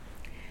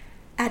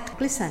at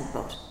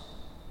Glissantbot.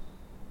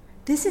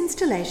 This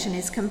installation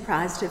is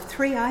comprised of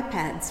 3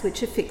 iPads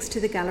which are fixed to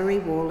the gallery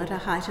wall at a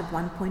height of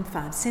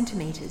 1.5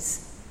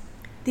 centimetres.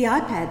 The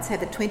iPads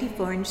have a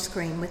 24-inch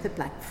screen with a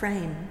black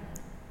frame.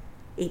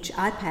 Each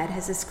iPad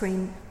has a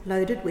screen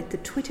loaded with the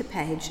Twitter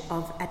page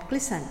of at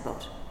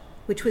Glissantbot,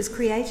 which was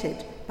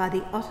created by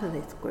the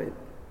Otolith Group.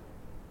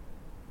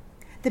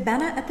 The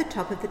banner at the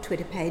top of the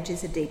Twitter page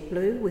is a deep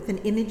blue with an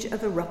image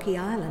of a rocky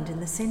island in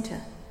the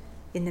centre.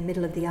 In the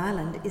middle of the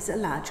island is a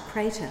large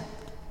crater.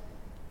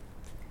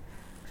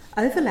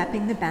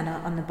 Overlapping the banner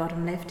on the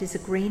bottom left is a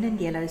green and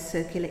yellow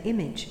circular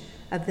image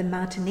of the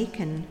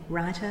Martinican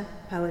writer,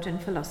 poet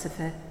and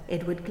philosopher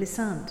Edward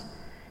Glissant,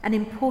 an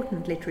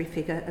important literary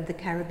figure of the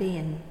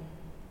Caribbean.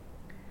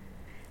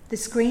 The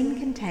screen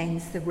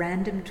contains the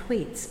random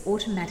tweets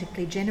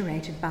automatically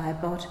generated by a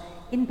bot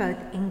in both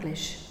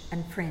English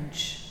and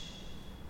French.